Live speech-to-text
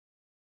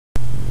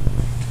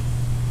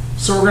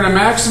So we're going to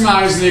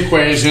maximize the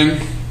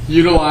equation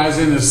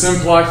utilizing the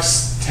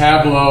simplex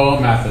Tableau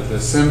method.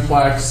 The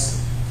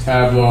simplex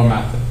Tableau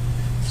method.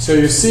 So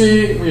you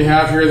see we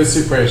have here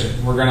this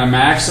equation. We're going to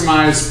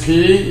maximize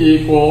P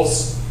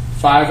equals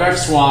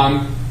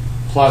 5x1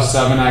 plus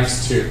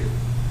 7x2.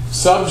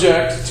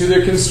 Subject to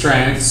the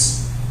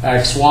constraints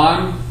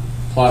x1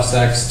 plus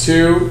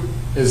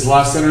x2 is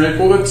less than or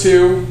equal to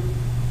 2.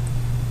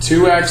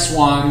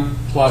 2x1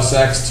 plus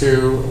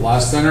x2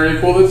 less than or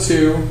equal to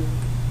 2.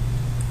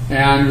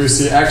 And we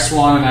see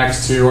x1 and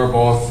x2 are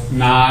both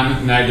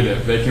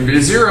non-negative. They can be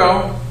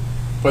 0,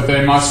 but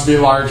they must be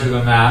larger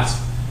than that.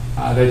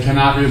 They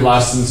cannot be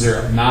less than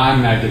 0,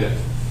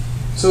 non-negative.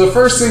 So the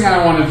first thing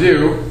I want to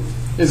do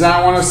is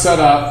I want to set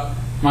up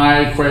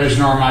my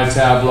equation or my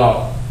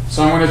tableau.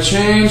 So I'm going to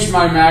change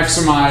my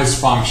maximize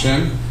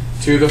function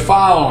to the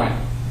following.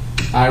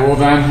 I will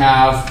then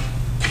have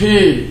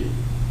P.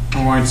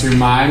 I'm going to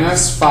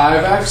minus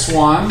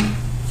 5x1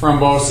 from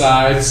both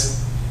sides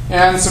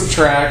and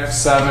subtract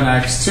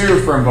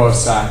 7x2 from both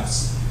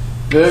sides.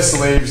 This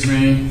leaves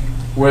me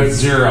with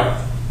 0.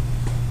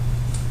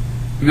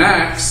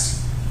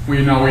 Next,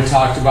 we know we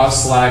talked about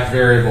slack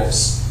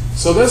variables.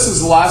 So this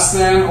is less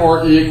than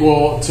or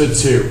equal to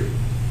 2.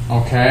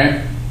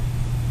 Okay?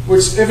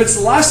 Which, if it's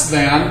less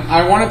than,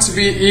 I want it to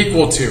be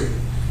equal to.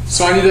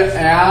 So I need to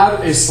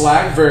add a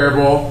slack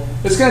variable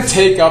that's going to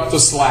take up the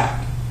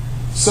slack.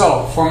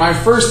 So for my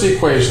first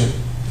equation,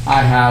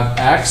 I have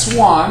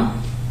x1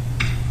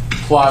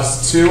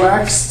 plus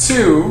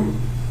 2x2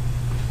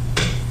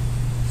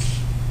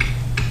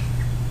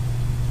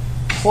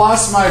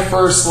 plus my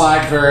first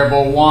slack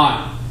variable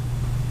 1.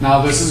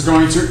 Now this is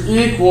going to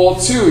equal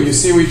 2. You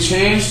see we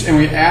changed and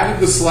we added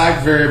the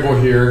slack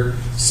variable here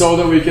so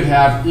that we could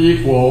have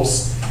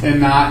equals and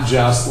not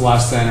just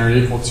less than or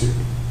equal to.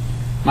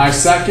 My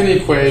second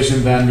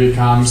equation then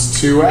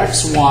becomes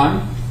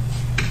 2x1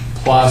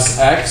 plus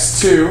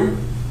x2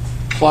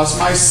 plus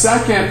my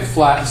second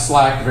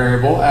slack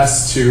variable,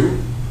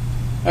 s2.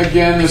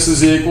 Again, this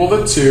is equal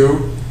to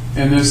 2,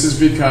 and this is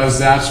because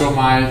that's what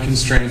my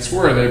constraints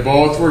were. They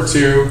both were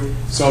 2,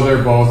 so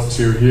they're both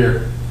 2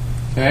 here.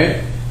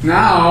 Okay?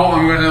 Now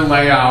I'm going to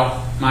lay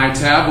out my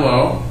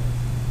tableau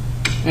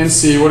and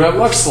see what it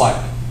looks like.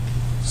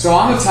 So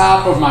on the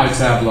top of my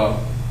tableau,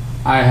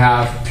 I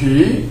have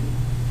P,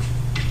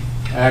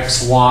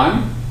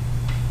 x1,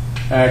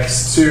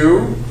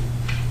 x2,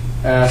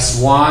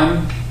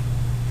 s1,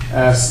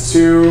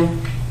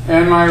 s2,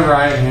 and my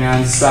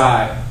right-hand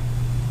side.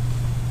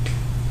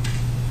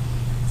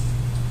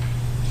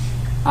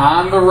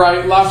 On the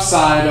left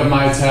side of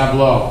my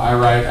tableau, I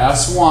write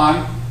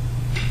s1,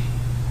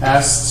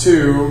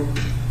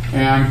 s2,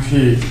 and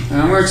P. And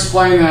I'm going to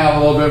explain that a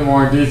little bit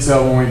more in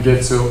detail when we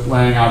get to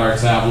laying out our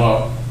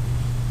tableau.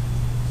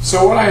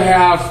 So what I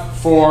have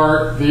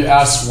for the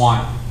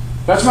S1,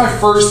 that's my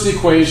first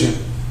equation.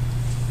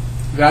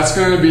 That's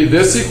going to be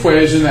this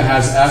equation that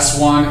has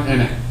S1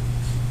 in it.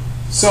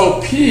 So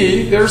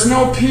P, there's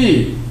no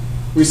P.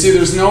 We see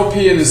there's no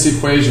P in this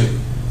equation.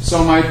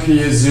 So my P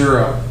is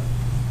 0.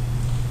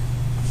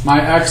 My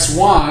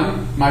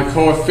x1, my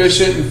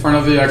coefficient in front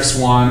of the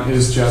x1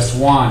 is just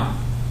 1.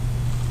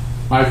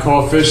 My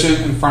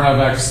coefficient in front of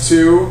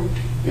x2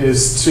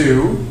 is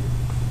 2.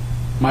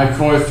 My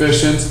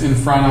coefficient in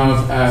front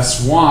of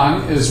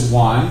s1 is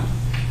 1.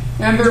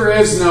 And there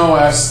is no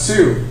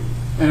s2.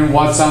 And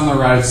what's on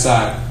the right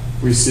side?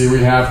 We see we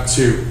have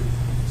 2.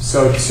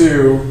 So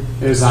 2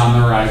 is on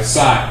the right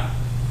side.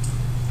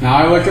 Now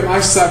I look at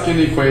my second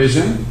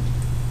equation.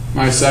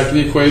 My second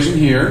equation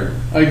here.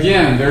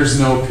 Again, there's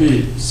no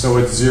P, so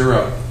it's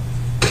 0.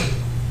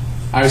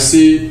 I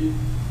see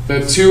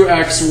the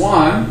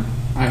 2x1.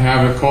 I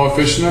have a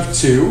coefficient of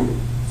 2.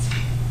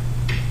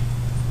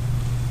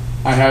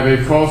 I have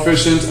a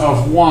coefficient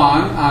of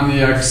 1 on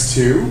the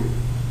x2.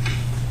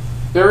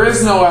 There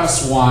is no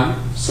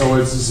s1, so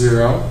it's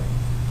 0.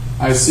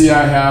 I see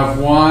I have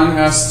 1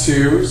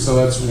 s2, so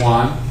that's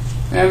 1.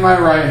 And my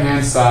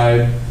right-hand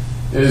side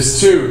is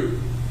 2.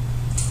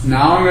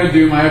 Now I'm going to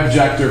do my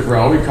objective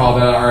row. We call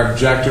that our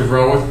objective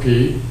row with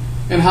P.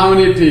 And how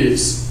many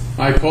P's?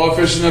 My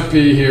coefficient of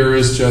P here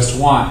is just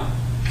 1.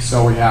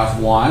 So we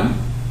have 1.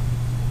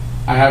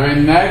 I have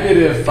a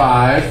negative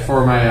 5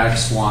 for my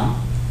x1.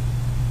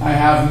 I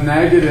have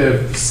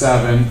negative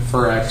 7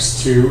 for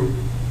x2.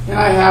 And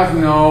I have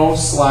no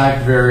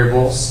slack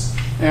variables.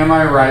 And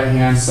my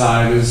right-hand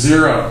side is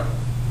 0.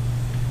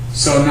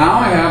 So now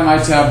I have my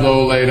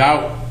tableau laid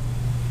out.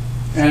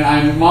 And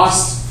I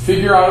must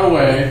figure out a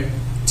way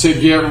to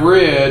get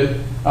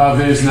rid of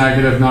these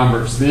negative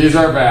numbers. These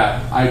are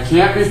bad. I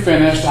can't be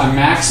finished. I'm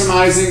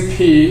maximizing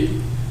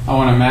P. I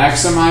want to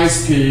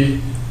maximize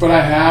P, but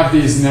I have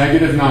these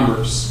negative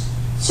numbers.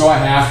 So I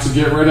have to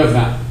get rid of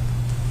them.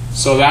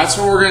 So that's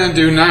what we're going to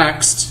do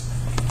next.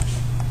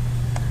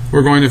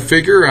 We're going to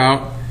figure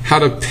out how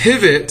to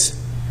pivot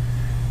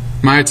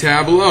my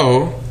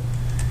tableau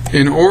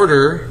in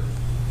order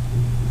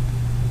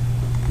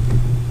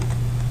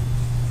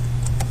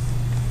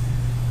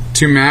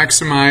to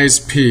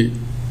maximize P.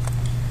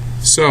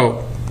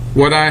 So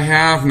what I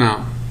have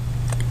now.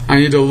 I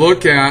need to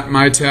look at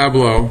my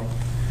tableau.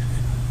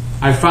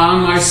 I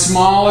found my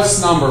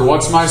smallest number.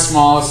 What's my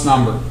smallest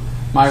number?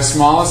 My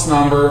smallest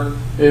number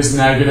is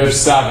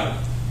 -7.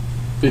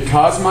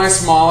 Because my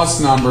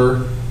smallest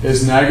number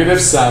is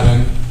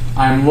 -7,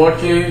 I'm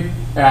looking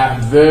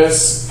at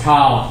this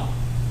column.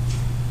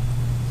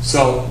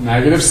 So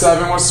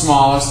 -7 was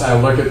smallest. I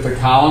look at the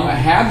column that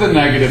had the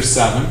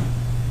 -7.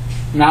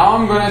 Now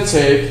I'm going to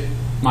take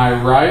my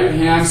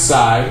right-hand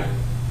side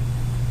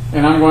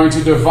and I'm going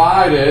to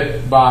divide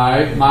it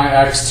by my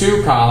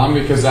x2 column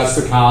because that's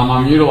the column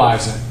I'm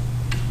utilizing.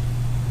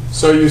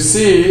 So you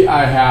see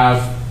I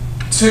have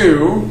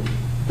 2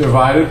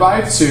 divided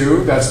by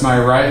 2, that's my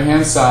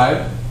right-hand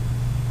side.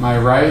 My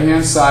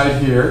right-hand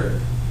side here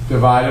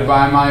divided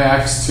by my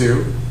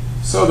x2,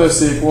 so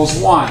this equals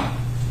 1.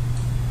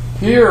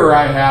 Here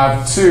I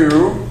have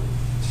 2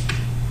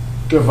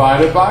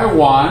 divided by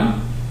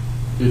 1,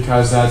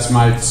 because that's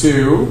my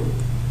 2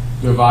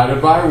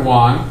 divided by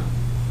 1,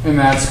 and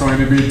that's going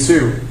to be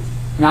 2.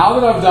 Now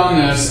that I've done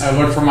this, I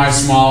look for my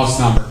smallest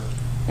number,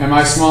 and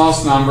my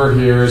smallest number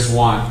here is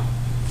 1.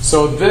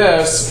 So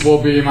this will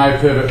be my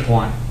pivot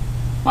point.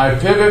 My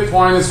pivot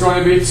point is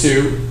going to be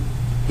 2.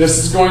 This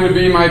is going to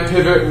be my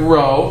pivot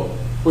row,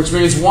 which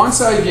means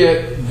once I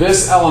get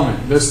this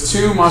element, this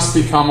 2 must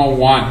become a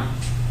 1.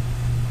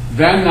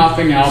 Then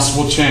nothing else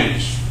will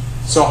change.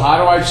 So how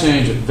do I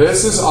change it?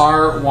 This is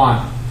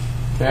R1.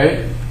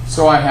 Okay?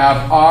 So I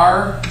have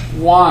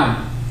R1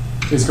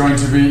 is going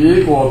to be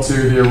equal to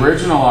the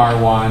original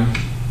R1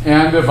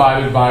 and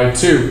divided by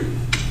 2.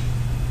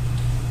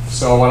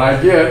 So what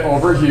I get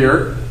over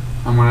here,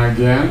 I'm going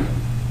to again,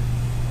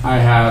 I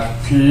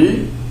have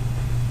P,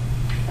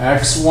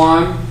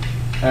 X1,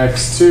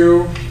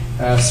 X2,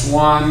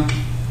 S1,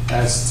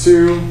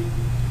 S2,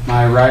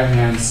 my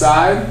right-hand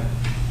side.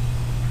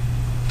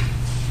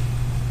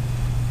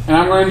 And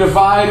I'm going to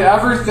divide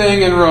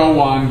everything in row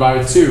 1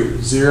 by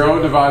 2.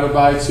 0 divided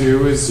by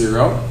 2 is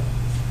 0.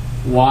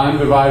 1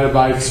 divided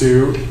by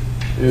 2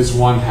 is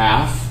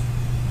 1/2.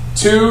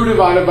 2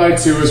 divided by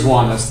 2 is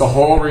 1. That's the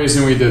whole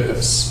reason we did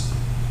this.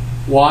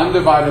 1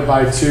 divided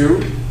by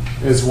 2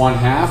 is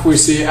 1/2. We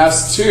see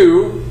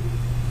S2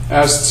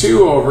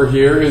 over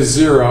here is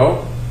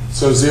 0.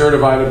 So 0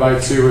 divided by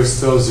 2 is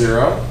still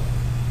 0.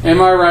 And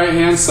my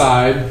right-hand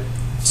side,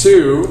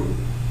 2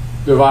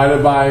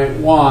 divided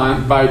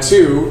by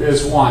 2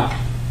 is 1.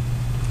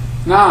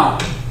 Now,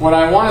 what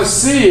I want to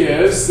see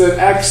is that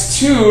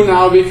x2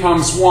 now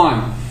becomes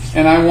 1.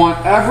 And I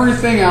want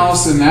everything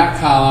else in that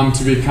column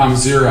to become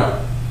 0.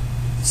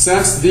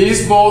 Since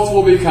these both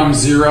will become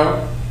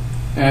 0,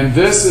 and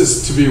this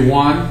is to be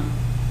 1,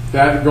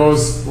 that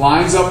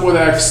lines up with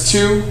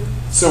x2.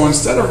 So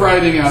instead of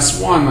writing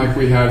s1 like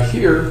we have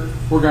here,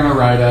 we're going to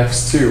write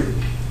x2.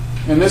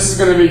 And this is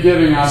going to be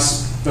giving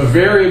us the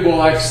variable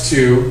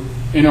x2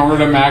 in order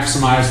to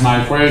maximize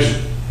my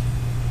equation.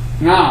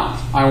 Now,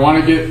 I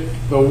want to get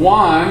the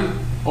 1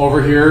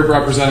 over here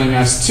representing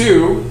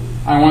s2.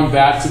 I want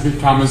that to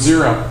become a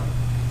 0.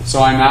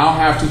 So I now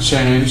have to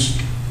change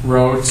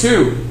row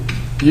 2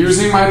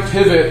 using my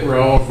pivot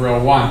row of row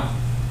 1.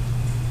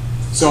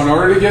 So in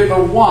order to get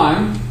the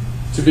 1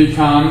 to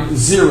become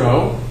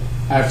 0,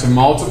 I have to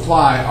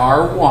multiply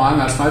R1,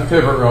 that's my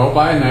pivot row,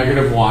 by a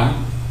 -1.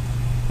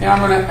 And I'm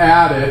going to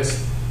add it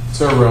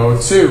to row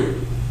 2.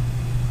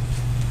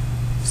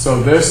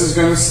 So this is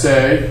going to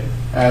stay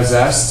as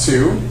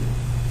S2.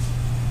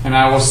 And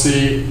I will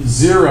see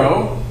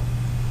 0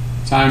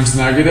 times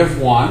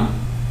 -1.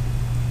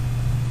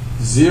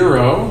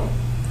 0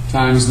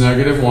 times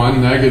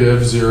 -1,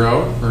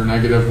 -0, or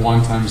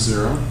 -1 times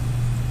 0.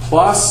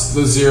 Plus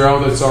the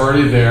 0 that's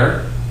already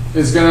there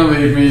is going to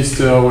leave me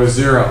still with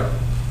 0.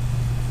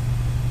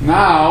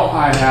 Now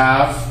I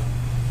have